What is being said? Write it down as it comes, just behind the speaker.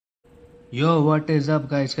Yo what is up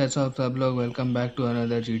guys, कैसे हो आप सब लोग। Welcome back to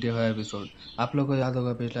another GTA 5 episode. आप लोग को याद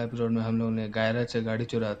होगा पिछला एपिसोड में हम लोग ने गैरेज से गाड़ी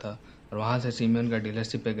चुराया था और वहाँ से सीमेंट का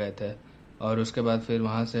डीलरशिप पे गए थे और उसके बाद फिर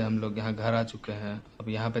वहाँ से हम लोग यहाँ घर आ चुके हैं। अब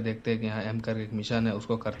यहाँ पे देखते हैं कि यहाँ एम करके एक मिशन है,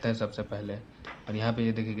 उसको करते हैं सबसे पहले। और यहाँ पे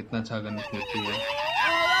ये देखिए कितना अच्छा गन स्मूथी है।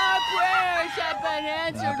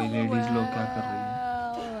 यहाँ पे लेडीज लोग क्या कर रही है।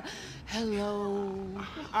 Hello.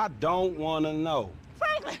 I don't want to know.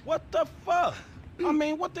 Franklin! What the fuck? I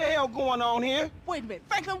mean, what the hell going on here? Wait a minute.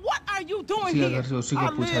 Franklin, what are you doing उसी here? घर से उसी को I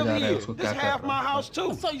पूछा live जा रहा है here. उसको This क्या कर half my रहा है। house too.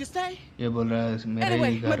 So you say? ये बोल रहा है मेरा Anyway,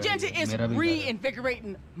 ही घर Magenta है, is मेरा भी घर है।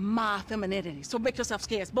 reinvigorating my femininity. So make yourself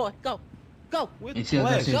scarce. Boy, go. Go. With इसी घर से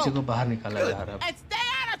pleasure. इसी को बाहर निकाला जा रहा है। And stay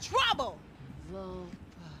out of trouble.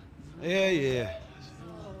 Yeah.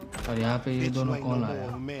 और यहाँ पे ये दोनों कौन आया।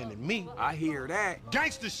 Man than me. I hear that.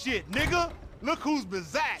 Gangster shit, nigga. Look who's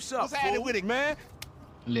bazacked. What's up, What's happening fool? with it, man?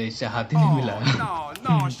 ले इससे हाथ ही नहीं मिला।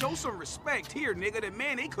 No, show some respect here, nigga. That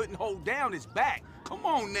man, they couldn't hold down his back. Come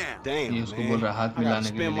on now. Damn, ये उसको बोल man. रहा हाथ I gotta मिलाने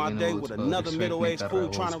के लिए, spend my लेकिन day वो with उसको another respect नहीं middle-aged कर fool रहा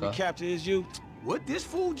है trying to उसका। recapture his youth. What this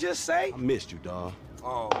fool just say? I missed you, dog.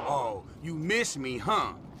 Oh, you miss me, huh?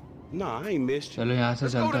 Nah, I ain't missed you. चलो यहाँ से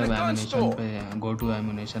Let's go चलते to हैं the gun एमिनेशन store. पे। Go to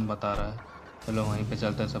ammunition बता रहा है। चलो वहीं पे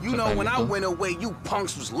चलते हैं सबसे You know, when I पहले went तो। away, you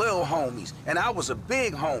punks was little homies, and I was a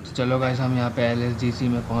big homie. चलो गाइस, हम यहाँ पे LSGC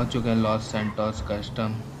में पहुँच चुके हैं, Los Santos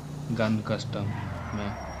custom gun custom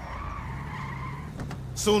में।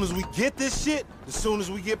 Soon as we get this shit, as soon as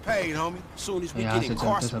we get paid, homie. Soon as we यहाँ get से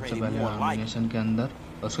चलते सबसे incarcerated, पहले more like. एमिनेशन के अंदर।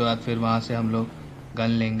 उसके बाद फिर वहाँ से हम लोग गन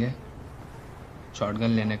लेंगे, शॉटगन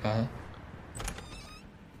लेने का है।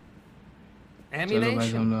 चलो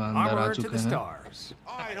गाइस, हम लोग अंदर आ चुके हैं।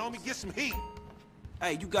 All right, homie, get some heat.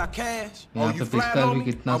 Hey, you got cash? यहाँ you पे fly, पिस्तल भी homie?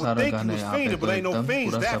 कितना I would सारा think गन you है was यहाँ पे, fiending, तो but ain't no एकदम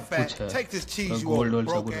fiends पूरा that सब कुछ fat. है। Take this cheese, तो you गोल्ड old वोल्ड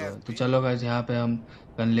सब broke कुछ है। ass तो चलो गाइस, यहाँ पे हम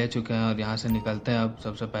गन ले चुके हैं और यहाँ से निकलते हैं अब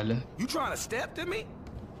सबसे पहले। You trying to step to me?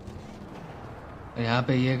 यहाँ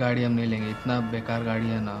पे ये गाड़ी हम नहीं लेंगे, इतना बेकार गाड़ी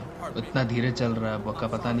है ना, इतना धीरे चल रहा है का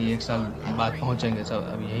पता नहीं, 1 साल बाद पहुँचेंगे सब।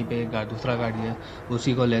 अब यहीं पे एक दूसरा गाड़ी है,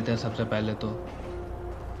 उसी को लेते हैं सबसे पहले तो।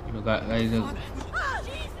 गाइस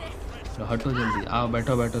हटो जल्दी, आओ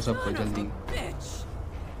बैठो बैठो सबको जल्दी।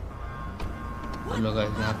 चलो गाइस,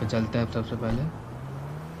 यहाँ पे चलते हैं अब सबसे पहले।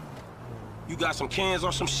 You got some cans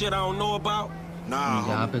or some shit I don't know about? Nah,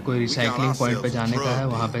 यहाँ पे homie. कोई We got रिसाइकलिंग पॉइंट पे ourselves जाने का है,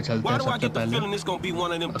 drugged. वहाँ पे चलते Why हैं do I सबसे get the पहले। feeling it's gonna be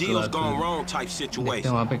one of them उसके deals बाद gone फिर wrong type देखते हैं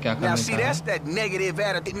situation? वहाँ पे क्या Now, करने see, का that's है। that negative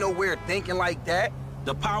attitude. Nowhere thinking like that.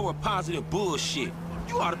 The power of positive bullshit.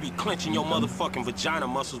 You ought to be clenching your motherfucking vagina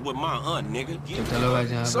muscles with my aunt, nigga. तो चलो गाइस,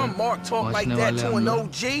 यहाँ Some पे Mark talk like पहुँचने that वाले to हम an लोग।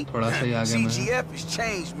 OG. थोड़ा सा ही आगे में है। CGF has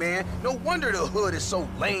changed, man. No wonder the hood is so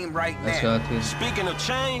lame right इसके now. बाद फिर Speaking of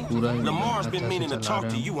change, पूरा ही Lamar's अच्छा been से meaning to चला talk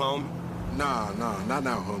रहे to हैं। you, homie. Nah, not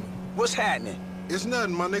now, homie. What's happening? It's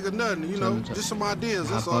nothing, my nigga, nothing. You know, चलो, just some ideas, यहाँ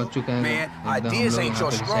that's all. पहुँच चुके हैं Man, एकदम हम ideas लोग ain't यहाँ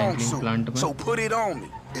your पे strong रिसाइकलिंग प्लांट suit, में। so put it on me.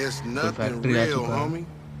 It's nothing factory uh real, चुका है। homie.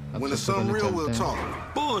 अब When it's सबसे something पहले real, we'll चलते talk. हैं।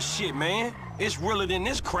 Bullshit, man. It's realer than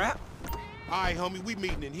this crap. All right, homie, we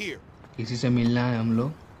meeting in here. किसी से मिलना है हम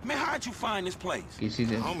लोग, Man, how'd you find this place? किसी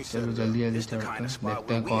से। Homie चलो said जल्दी जल्दी It's the चलते kind हैं, of spot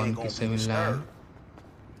देखते हैं where we कौन ain't gonna किससे be मिलना है। disturbed.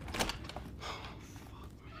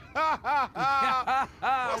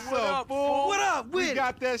 What's up, fool? What up We with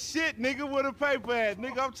got that shit, nigga, with a paper at.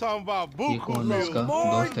 Nigga, I'm talking about ये buku कौन है real. इसका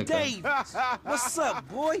More दोस्त है क्या? Davis. What's up,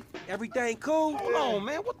 boy? Everything cool? Hold on,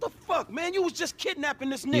 man. What the fuck, man? You was just kidnapping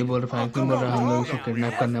this ये nigga. बोल रहा है come बोल रहा है हम on, लोग dog. इसको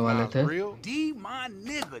किडनैप करने वाले थे। Real? D, my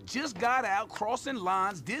nigga, just got out crossing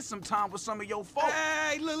lines, did some time with some of your folks.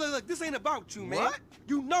 Hey, look, this ain't about you, man. What?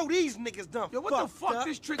 You know these niggas done Yo, what the fuck up.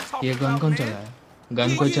 this trick ये talking gun about, कौन man? चलाया?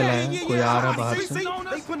 Gun कोई चलाया? कोई आ रहा बाहर See, से? see,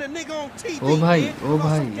 they put a nigga on TV, ओ भाई, man. ओ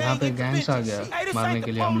भाई, Some यहाँ पे gang गैंग्स आ गया Hey, this मारने ain't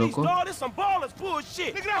के the लिए हम लोग police, को। dog. This some ballers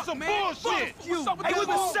bullshit. Nigga, that's some Man, bullshit. fuck you. Hey, we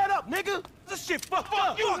was set up, nigga. This shit fucked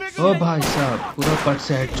up. You, nigga. ओ भाई साहब, पूरा पट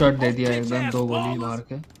से हेडशॉट दे दिया एकदम, 2 गोली मार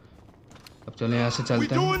के। अब चलो यहाँ से We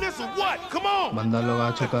चलते doing हैं। this or what? Come on. बंदा लोग आ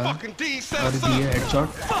चुका है Fucking D और said दिए something. Headshot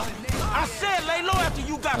I said lay low after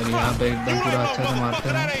you got और यहाँ caught. पे एकदम You पूरा ain't अच्छा no से मारते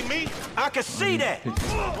motherfucker, that हैं। ain't me. I can see that.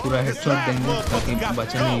 पूरा हेडशॉट देंगे ताकि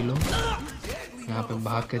बचे नहीं लोग। यहाँ पे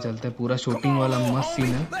भाग के चलते हैं, पूरा शूटिंग वाला मस्त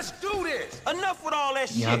सीन है। Let's do this. Enough with all that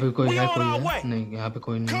shit. यहाँ पे कोई we है, on कोई our है way. नहीं, यहाँ पे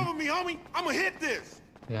कोई नहीं। Cover me, homie. I'ma hit this.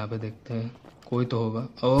 यहाँ पे देखते हैं, कोई तो होगा।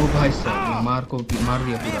 ओ भाई साहब, मार दिया Man,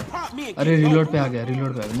 पूरा। pop me and अरे get रिलोड over पे आ with. गया,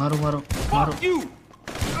 रिलोड पे आ गया। मारो मारो मारो, Fuck you.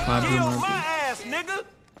 मार Get on दिया। my ass, nigga.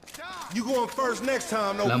 You going first next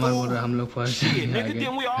time, no लमर बोल fool. रहा हम लोग फर्स्ट Shit, आ nigga, गए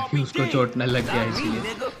then we all क्योंकि be उसको dead. चोट न लग गया Not me, इसलिए।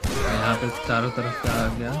 nigga. यहाँ पे चारों तरफ से आ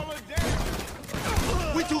गया।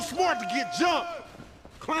 We too smart to get jumped.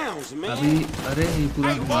 Clowns, man. अभी अरे ये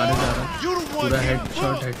पूरा मारे जा रहा है, You the one पूरा getting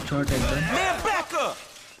हेडशॉट booked. एकदम। Man, back up.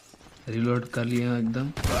 रिलोड कर लिया एकदम,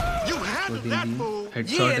 You तो handled दे that दिए fool.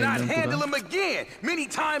 Headshot Yeah, and I'd एकदम handle पूरा। him again. Many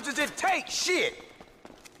times as it takes. Shit.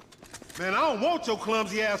 Man, I don't want your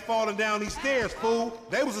clumsy ass falling down these stairs, fool.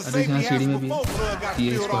 They was a अरे यहाँ safety सीढ़ी hazard में भी before blood got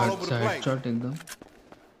दिए spilled इसको all over the place. Headshot एकदम।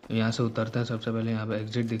 यहाँ से उतरते हैं, सबसे पहले यहाँ पे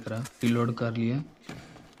एग्जिट दिख रहा, रिलोड कर लिए,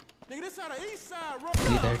 Nigga, this on the east side, bro.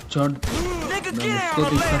 ये हेडशॉट Nigga, एकदम get उसको out तो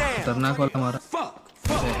of इतना lay खतरनाक वाला मारा, Fuck.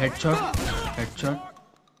 हेडशॉट।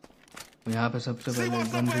 यहाँ पे सबसे पहले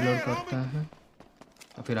एकदम रिलोड करते हैं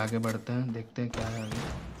और फिर आगे बढ़ते हैं, देखते हैं क्या है आगे।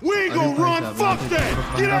 We ain't अरे gonna भाई run. साहब, Fuck यहाँ पे that. तो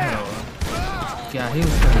Get बंदा out. खड़ा हुआ, क्या ही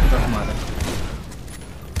उसका हेडशॉट मारा।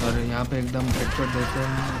 और यहाँ पे एकदम हेडशॉट देते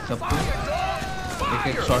हैं सबको,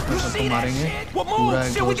 एक शॉट में सबको मारेंगे पूरा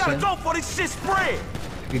एक जोर से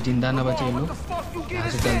कि जिंदा ना बचे ये लोग। यहाँ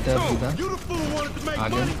से चलते हैं अब सीधा You the fool wanted to make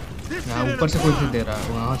आगे, money. This यहाँ shit ऊपर से ain't कोई fun. नहीं दे रहा,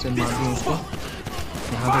 वहाँ से मार दिया उसको,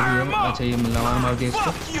 यहाँ पे भी है, अच्छा ये लवार मार दिया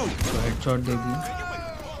इसको, तो हेडशॉट दे दिए।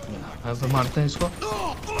 यहाँ पे मारते हैं इसको,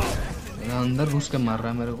 यहाँ अंदर घुस के मार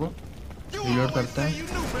रहा है मेरे को, रिलोड करता है, You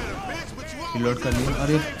knew better, bitch, but you reload कर लिया,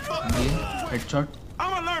 अरे ये हेडशॉट,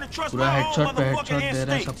 पूरा हेडशॉट पे हेडशॉट दे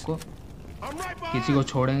रहे हैं सबको, I'm right behind किसी को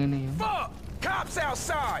छोड़ेंगे नहीं हम।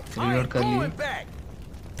 रिलोड कर लिए,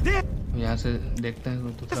 यहाँ से देखते हैं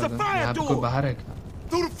दूसरा गन, यहाँ पे कोई बाहर है क्या?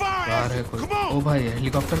 through the fire बाहर है exit. कोई, Come on. ओ भाई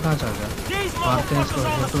हेलीकॉप्टर कहाँ से आ गया? मारते हैं इसको,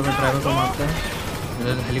 हेलीकॉप्टर का ड्राइवर को मारते हैं,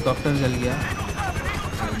 इधर हेलीकॉप्टर जल गया,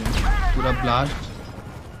 पूरा ब्लास्ट,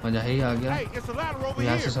 मजा ही आ गया। Hey, it's a ladder over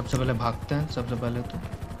यहाँ here. से सबसे पहले भागते हैं, सबसे पहले तो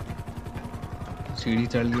सीढ़ी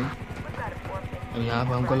चढ़ गई। अब यहाँ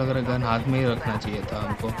पे हमको लग रहा है गन हाथ में ही रखना चाहिए था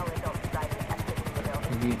हमको,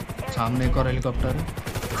 क्योंकि सामने एक और हेलीकॉप्टर है,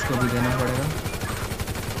 उसको भी देना पड़ेगा।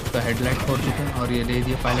 उसका हेडलाइट फोड़ चुके हैं और ये दे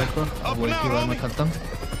दिए पायलट को, अब वो एक ही बार में ख़त्म।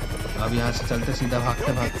 अब यहाँ से चलते सीधा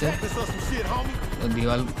भागते भागते This is some shit, homie. तो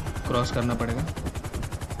दीवार क्रॉस करना पड़ेगा,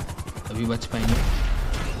 तभी बच पाएंगे। I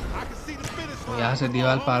can see the finish तो line. यहाँ से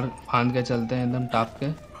दीवार पार फांद के चलते हैं, एकदम टाप के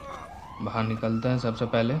बाहर निकलते हैं। सबसे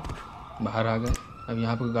पहले बाहर आ गए। अब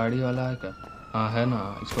यहाँ पे गाड़ी वाला है क्या? हाँ है ना,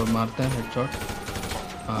 इसको मारते हैं हेडशॉट।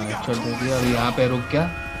 हाँ हेडशॉट दे दिया और यहाँ पे रुक गया।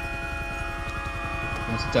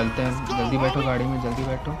 यहाँ से चलते हैं, जल्दी बैठो गाड़ी में, जल्दी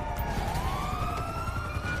बैठो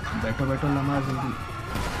बैठो बैठो लम्हा, जल्दी।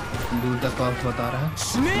 दूर तक कॉप्स बता रहा है,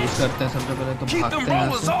 यूज करते हैं। सबसे पहले तो भागते हैं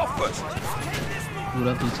यहाँ से,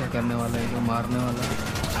 पूरा पीछा करने वाला है, तो मारने वाला है।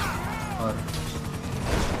 और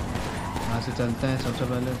यहाँ से चलते हैं सबसे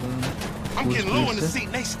पहले तो I'm full getting low in speed the से। seat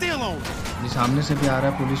and they still on it. ये सामने से भी आ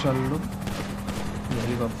रहा है पुलिस वाले लोग, ये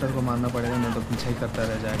हेलीकॉप्टर को मारना पड़ेगा, नहीं तो पीछा ही करता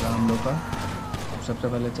रह जाएगा हम लोग का। अब सबसे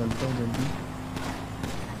पहले चलते हैं जल्दी,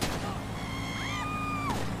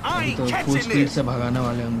 अभी तो फुल स्पीड से भगाने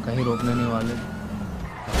वाले हम, कहीं रोकने नहीं वाले।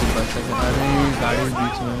 अभी बच सके। अरे गाड़ी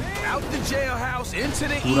बीच में,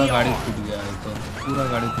 पूरा गाड़ी फूट गया है, तो पूरा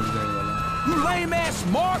गाड़ी फूट गया ये वाला। You lame ass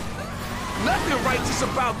Mark. Nothing righteous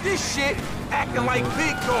about this shit. Acting like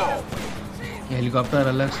big dog. ये हेलीकॉप्टर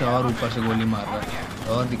अलग से और ऊपर से गोली मार रहा है,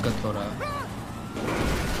 और दिक्कत हो रहा है।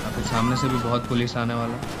 अब फिर सामने से भी बहुत पुलिस आने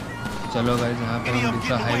वाला। चलो गाइस, यहाँ पे हम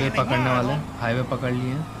दूसरा हाईवे पकड़ने वाले हैं, हाईवे पकड़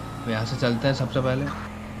लिए हैं। तो यहाँ से चलते हैं सबसे पहले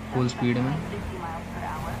फुल स्पीड में।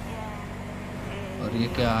 और ये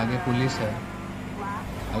क्या, आगे पुलिस है,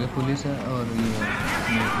 आगे पुलिस है और ये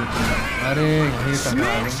कुछ नहीं। अरे यही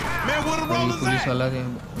टकरा गए, Man, where the और ये rollers पुलिस at? वाला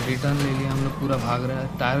रिटर्न ले लिया हम लोग, पूरा भाग रहा है।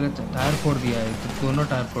 टायर फोड़ दिया है, तो दोनों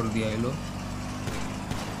टायर फोड़ दिया ये लोग।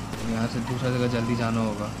 यहाँ से दूसरा जगह जल्दी जाना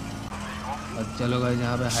होगा। और चलो गाइस,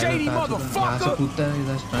 यहाँ पे हाईवे पे आ चुके हैं। यहाँ से कूदता है,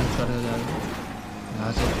 इधर स्टंट कर जाएगा।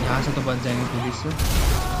 यहाँ से तो बच जाएंगे पुलिस से।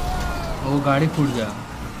 वो गाड़ी फूट गया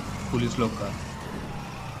पुलिस लोग का।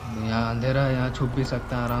 यहाँ अंधेरा है, यहाँ छुप भी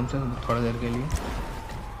सकते हैं आराम से थोड़ा देर के लिए।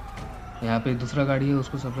 यहाँ पे दूसरा गाड़ी है,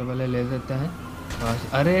 उसको सबसे पहले ले देते हैं।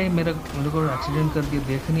 अरे मेरे को एक्सीडेंट कर दिया,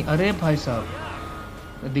 देख नहीं। अरे भाई साहब,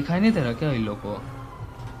 दिखाई नहीं दे रहा क्या इन लोग को?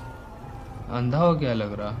 अंधा हो क्या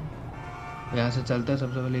लग रहा। यहाँ से चलते हैं,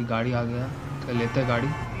 सबसे पहले गाड़ी आ गया, तो लेते हैं गाड़ी।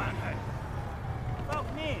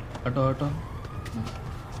 हटो हटो,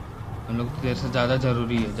 हम लोग तो देर से ज़्यादा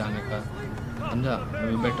ज़रूरी है जाने का, समझा?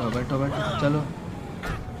 अभी बैठो बैठो बैठो, चलो।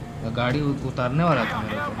 गाड़ी उतारने वाला था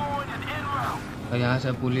मेरे को। और यहाँ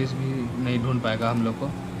से पुलिस भी नहीं ढूंढ पाएगा हम लोग को।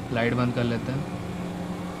 लाइट बंद कर लेते हैं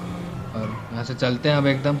और यहाँ से चलते हैं। अब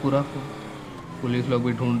एकदम पूरा पुलिस लोग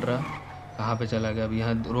भी ढूंढ रहा कहाँ पे चला गया। अब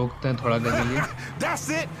यहाँ रोकते हैं थोड़ा देर के लिए। That's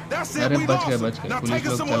it. अरे We बच गए lost बच him. गए, Now पुलिस take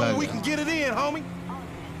us लोग चला somewhere we गया। can get it in, homie.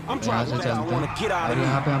 यहाँ से चलते हैं और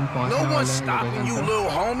यहाँ पे हम पहुँचने No वाले one's हैं stopping you, location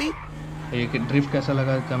little homie. पे। एक ड्रिफ्ट कैसा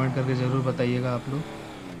लगा कमेंट करके ज़रूर बताइएगा आप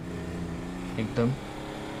लोग एकदम।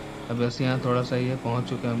 अब बस यहाँ थोड़ा सा ही है, पहुँच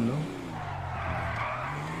चुके हैं हम लोग।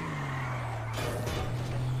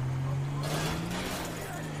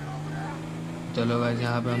 चलो गाइस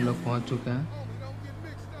यहाँ पे हम लोग पहुँच चुके हैं।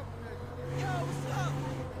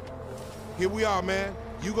 Here we are, man.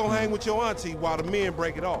 You gonna hang with your auntie while the men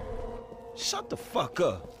break it off. Shut the fuck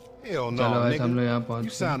up. Hell no, चलो गाइस हम लोग nigga. यहाँ पहुँच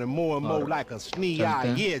You गए sounding more and more और like a sneak-eyed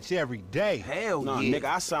चलते हैं। itch every day. Hell Nah, yeah. nigga,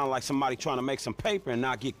 I sound like somebody trying to make some paper and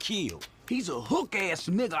not get killed. He's a hook ass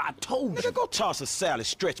nigga, I told Nigga, you. go toss a salad,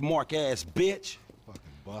 stretch mark ass bitch.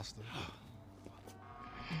 Fucking buster.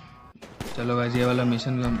 चलो guys ये वाला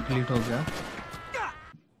mission complete हो गया।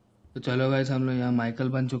 तो चलो guys हम लोग यहाँ माइकल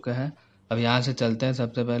बन चुके हैं। अब यहाँ से चलते हैं।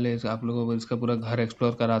 सबसे पहले आप लोगों को इसका पूरा घर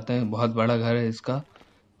एक्सप्लोर कराते हैं। बहुत बड़ा घर है इसका।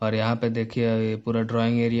 और यहाँ पे देखिए ये पूरा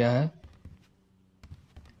ड्राइंग एरिया है,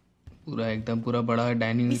 पूरा एकदम पूरा बड़ा है,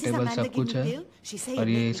 डाइनिंग टेबल सब कुछ है। और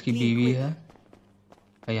ये इसकी बीवी है।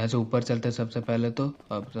 यहाँ से ऊपर चलते हैं सबसे पहले। तो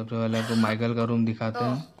अब सबसे पहले आपको माइकल का रूम दिखाते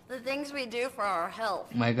हैं। The things we do for our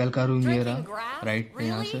health. Michael का रूम ये Drinking रहा grass? राइट पे।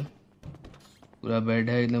 यहाँ Really? से पूरा बेड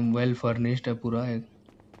है, एकदम वेल फर्निश्ड है पूरा। एक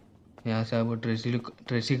यहाँ से आपको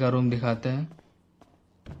ट्रेसी का रूम दिखाते हैं।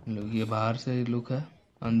 लोग ये बाहर से लुक है।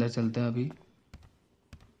 अंदर चलते हैं अभी।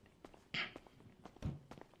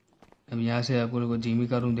 अब यहाँ से आपको लोग को जिमी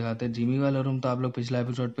का रूम दिखाते हैं। जिमी वाला रूम तो आप लोग पिछला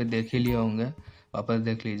एपिसोड पे देख ही लिए होंगे, वापस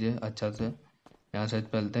देख लीजिए अच्छा से। यहाँ से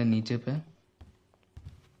चलते हैं नीचे पे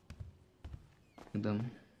एकदम।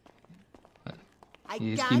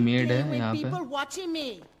 ये इसकी मेड है यहाँ पे।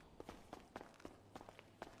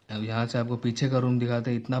 अब यहाँ से आपको पीछे का रूम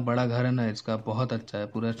दिखाते हैं। इतना बड़ा घर है ना इसका, बहुत अच्छा है।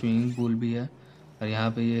 पूरा स्विमिंग पूल भी है। और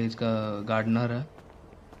यहाँ पे ये इसका गार्डनर है,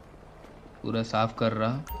 पूरा साफ कर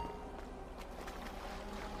रहा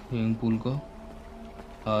स्विमिंग पूल को।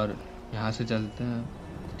 और यहाँ से चलते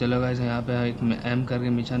हैं। चलो गाइस यहाँ पे एक एम करके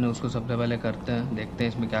मिशन है, उसको सबसे पहले करते हैं। देखते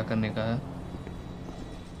हैं इसमें क्या करने का है।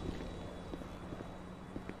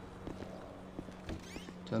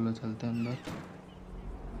 चलो चलते हैं अंदर।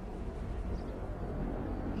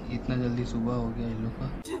 इतना जल्दी सुबह हो गया इन लोग का।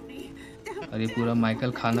 और ये पूरा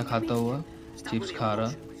माइकल खाना खाता हुआ चिप्स खा रहा।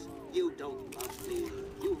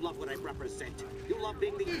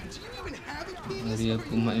 और ये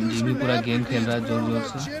जिमी पूरा गेम खेल रहा है जोर जोर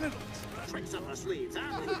से।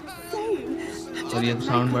 और ये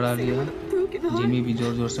साउंड बढ़ा लिया। जिमी भी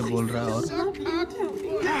जोर जोर से बोल रहा है।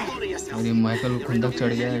 और ये माइकल को खुंदक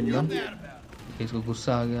चढ़ गया एकदम, इसको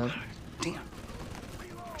गुस्सा आ गया।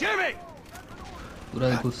 पूरा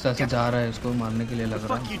गुस्सा से जा रहा है, इसको मारने के लिए लग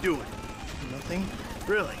रहा है।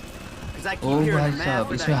 ओ भाई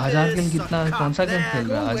साहब, इसमें 1000 किल कितना, कौन सा गेम खेल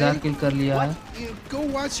रहा है? 1000 किल कर लिया है।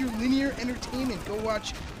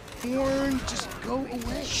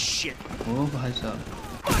 ओ भाई साहब,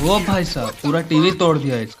 ओ भाई साहब, पूरा टीवी तोड़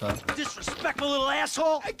दिया इसका। Disrespectful little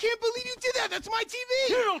asshole! I can't believe you did that. That's my TV.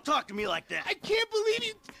 You don't talk to me like that. I can't believe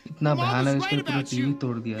you. इतना भयानक इसने पूरा टीवी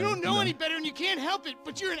तोड़ दिया है। You don't know any better and you can't help it,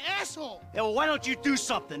 but you're an asshole. Yeah, well, why don't you do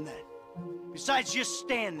something then? Besides just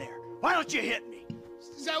stand there. Why don't you hit me?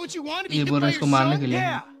 Is that what you want to be? ये बोल रहा है इसको मारने के लिए।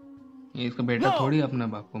 ये इसका बेटा थोड़ी अपने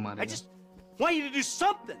बाप को मारेगा। I just want you to do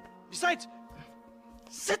something. Besides,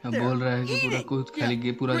 sit there. बोल रहा है कि पूरा कुछ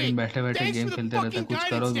खाली पूरा दिन बैठे बैठे गेम खेलते रहता है, कुछ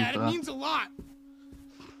करो दूसरा।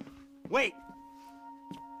 Wait.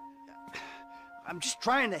 I'm just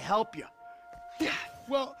trying to help you.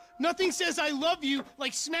 Well, nothing says I love you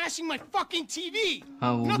like smashing my fucking TV.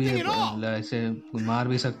 हाँ वो भी Nothing at all. है, ऐसे मार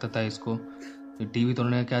भी सकता था इसको। टीवी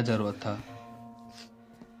तोड़ने का क्या जरूरत था?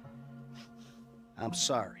 I'm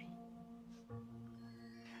sorry.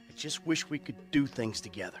 I just wish we could do things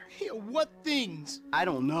together. Yeah, what things? I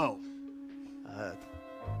don't know.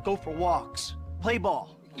 Go for walks, play ball.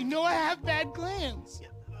 You know I have bad glands.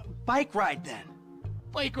 Bike ride then.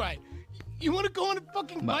 Bike ride. You want to go on a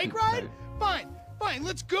fucking bike ride? Fine, fine.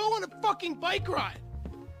 Let's go on a fucking bike ride.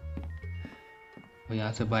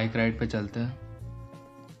 यहाँ से bike ride पे चलते हैं।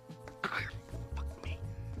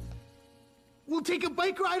 We'll take a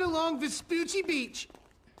bike ride along Vespucci Beach,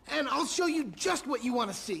 and I'll show you just what you want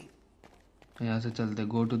to see. यहाँ से चलते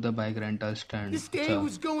go to the bike rental stand. This day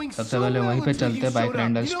was going सबसे so पहले well वहीं पे until चलते you bike showed up.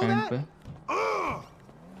 Rental You know stand that? पे।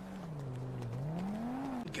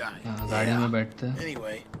 हाँ, गाड़ी में बैठते हैं।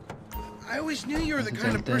 Anyway, I always knew you were the ऐसे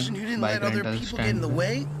kind of चलते person who हैं didn't bike let other rental people get in stand the पे।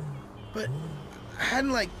 way, but I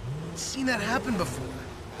hadn't like seen that happen before.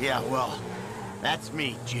 Yeah, well, that's me,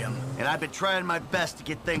 Jim. And I've been trying my best to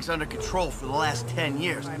get things under control for the last 10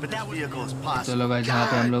 years, but this vehicle is possible. चलो भाई यहाँ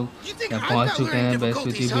पे हम लोग पहुँच चुके हैं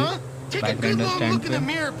Vespucci बीच bike rental stand पे।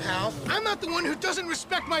 I'm not the one who doesn't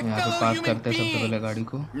respect my यहाँ पे fellow पार्क human करते हैं सबसे being. पहले गाड़ी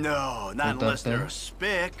को। No, not unless they're a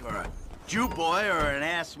spick or a Jew boy or an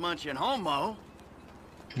ass-munching homo.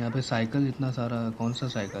 यहाँ पे साइकिल इतना सारा, कौन सा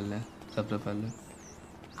साइकिल है? सबसे पहले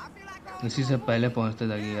इसी से पहले पहुँचते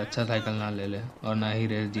ताकि अच्छा साइकिल ना ले ले और ना ही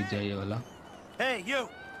रेस जीत जाए ये वाला। Hey, you!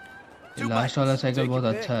 Two last bites. वाला साइकिल Take बहुत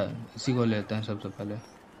your pick. अच्छा है, इसी को लेते हैं सबसे पहले।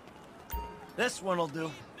 This one'll do.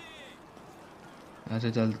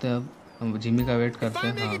 ऐसे चलते हैं, अब हम जिमी का वेट If करते I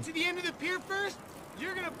हैं। make हाँ it to the end of the pier first,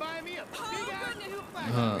 you're gonna buy me a big ass new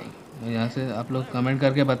fire. हाँ, यहाँ से आप लोग कमेंट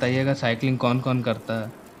करके बताइएगा साइकिलिंग कौन कौन करता है,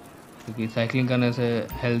 क्योंकि साइकिलिंग करने से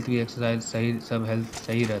हेल्थ भी, एक्सरसाइज सही, सब हेल्थ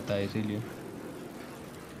सही रहता है इसीलिए।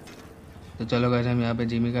 तो चलो गाइस, हम यहाँ पे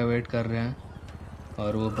जिमी का वेट कर रहे हैं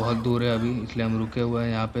और वो बहुत दूर है अभी, इसलिए हम रुके हुए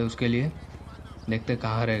हैं यहाँ पे उसके लिए। देखते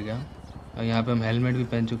कहाँ रह गया। और यहाँ पे हम हेलमेट भी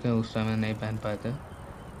पहन चुके हैं, उस समय नहीं पहन पाए थे।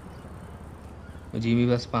 जिमी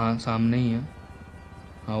बस सामने ही है।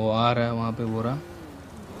 हाँ वो आ रहा है वहाँ पे, वो रहा।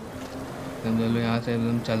 हम चलो यहाँ से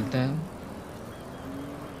एकदम चलते हैं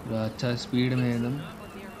पूरा अच्छा स्पीड में एकदम।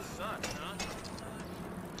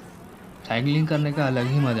 साइकिलिंग करने का अलग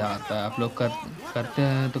ही मज़ा आता है। आप लोग करते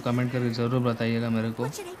हैं तो कमेंट करके ज़रूर बताइएगा मेरे को।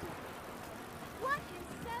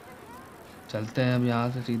 चलते हैं अब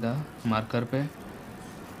यहाँ से सीधा मार्कर पे।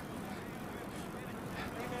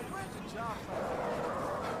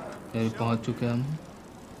 पहुँच चुके हम।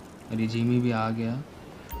 अरे जिमी भी आ गया।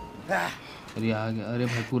 अरे आ गया। अरे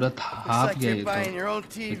भाई पूरा हाफ गया ये तो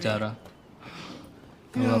बेचारा।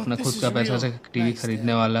 वो अपना खुद का पैसा से टीवी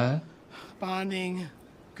खरीदने वाला है। Bonding,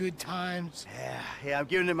 good times. Yeah, I'm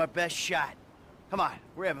giving it my best shot. Come on,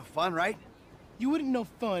 we're having fun, right? You wouldn't know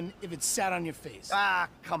fun if it sat on your face. Ah,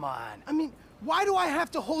 come on. I mean, why do I have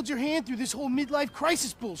to hold your hand through this whole midlife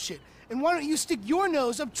crisis bullshit? And why don't you stick your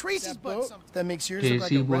nose up Tracy's butt? That makes yours look like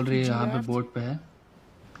Tracy a बोल रही है refugee यहाँ पे raft. Boat पे है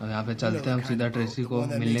और यहाँ पे चलते हैं हम सीधा ट्रेसी को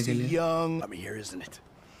मिलने के लिए। Young. Let me hear, isn't it?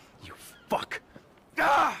 You fuck.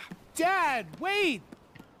 Ah! Dad, wait.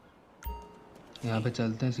 यहाँ पे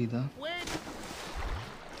चलते हैं सीधा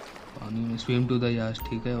पानी में। स्विम टू द याच,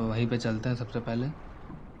 ठीक है, वहीं पे चलते हैं सबसे पहले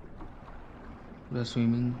पूरा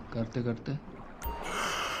स्विमिंग करते करते।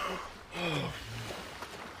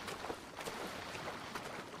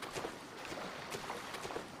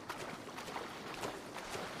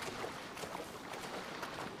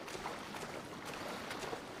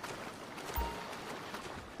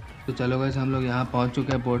 तो चलो गाइस, हम लोग यहाँ पहुँच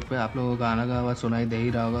चुके हैं बोट पे। आप लोगों को गाना का आवाज़ सुनाई दे ही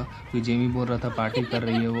रहा होगा, क्योंकि जिमी बोल रहा था पार्टी कर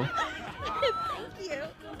रही है वो।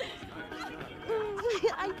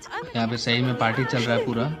 यहाँ पे सही में पार्टी चल रहा है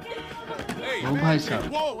पूरा। ओ भाई साहब,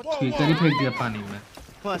 स्पीकर ही फेंक दिया पानी में।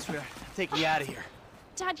 Come on, sweetheart. Take me out of here.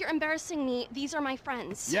 Dad, you're embarrassing me. These are my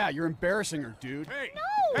friends. Yeah, you're embarrassing her, dude.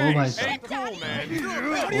 ओ भाई साहब, ओ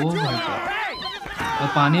भाई साहब, और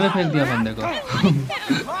पानी में फेंक दिया बंदे को।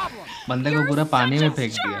 बंदे को पूरा पानी में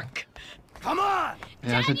फेंक दिया। Come on.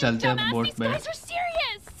 यहाँ से चलते हैं बोट पे, Guys are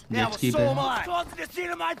serious. Yeah, jet well, ski so पे। am I. Close to the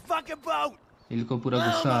scene of my fucking boat. इनको पूरा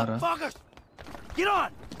गुस्सा आ रहा है। Motherfuckers. Get on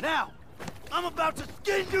now. I'm about to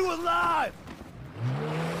skin you alive.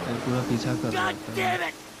 ये पूरा पीछा कर रहा God damn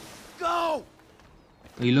it. Go.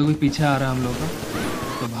 है। ये लोग भी पीछे आ रहा है हम लोग का,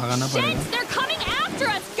 तो भागाना पड़ेगा। Shit, they're coming after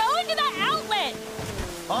us. Go into the outlet.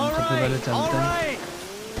 All सबसे पहले right. चलते All हैं। right.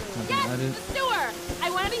 Yes, अरे the sewer.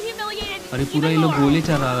 I want to be humiliated. अरे पूरा ये लोग गोली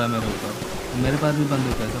चला रहा है मेरे ऊपर। मेरे पास भी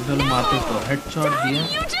बंदूक है। सबसे पहले मारते इसको, हेडशॉट दिए।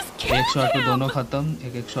 You just एक शॉट killed पे him. दोनों खत्म,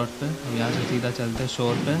 एक एक शॉट पे। हम यहाँ से सीधा चलते हैं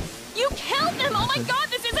शोर पे। You killed him. Oh my God,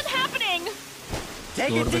 this isn't happening.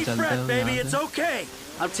 Take a Door पे deep चलते breath, हैं baby. यहाँ It's से। okay.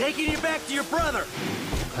 I'm taking you back to your brother.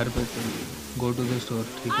 घर पे गो टू द स्टोर,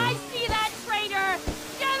 ठीक है। I see that traitor.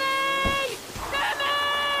 Jimmy! Jimmy!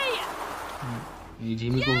 ये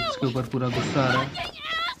जिमी को उसके ऊपर पूरा गुस्सा आ रहा है,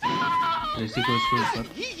 ट्रेसी को उसके ऊपर।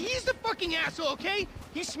 He's the fucking asshole, okay?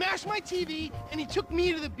 He smashed my TV and he took me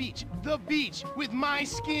to the beach. The beach with my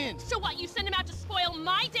skin. So what, you sent him out to spoil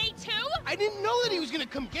my day too? I didn't know that he was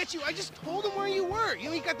gonna come get you. I just told him where you were. You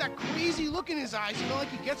know, he got that crazy look in his eyes, you know,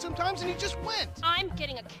 like he gets sometimes, and he just went. I'm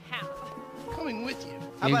getting a cab. Coming with you.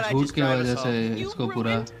 How एक about I झूठ just की drive वजह us से home? You इसको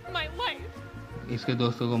पूरा ruined my life. इसके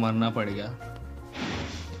दोस्तों को मारना पड़ गया।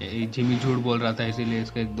 ये जिमी झूठ बोल रहा था, इसीलिए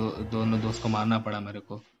इसके दोनों दोस्त को मारना पड़ा मेरे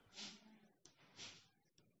को।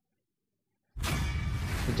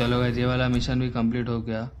 तो चलो गाइस, ये वाला मिशन भी कंप्लीट हो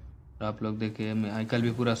गया। और आप लोग देखिए, माइकल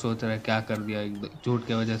भी पूरा सोच रहा है क्या कर दिया, झूठ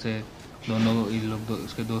की वजह से दोनों इन लोग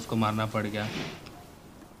इसके दोस्त को मारना पड़ गया।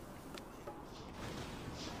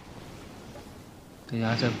 तो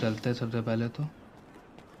यहाँ से अब चलते हैं सबसे पहले तो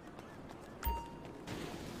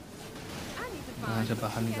यहाँ से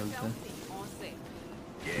बाहर निकलते हैं।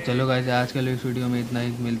 तो चलो गाइस, आज के लिए इस वीडियो में इतना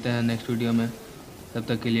ही। मिलते हैं नेक्स्ट वीडियो में, तब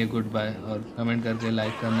तक के लिए गुड बाय। और कमेंट करके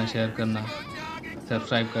लाइक करना, शेयर करना,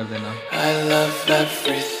 सब्सक्राइब कर देना। I love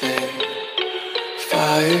everything.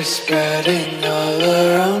 Fire spreading all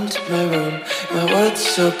around my room. My world's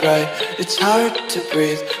so bright, it's hard to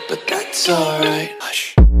breathe, but that's alright.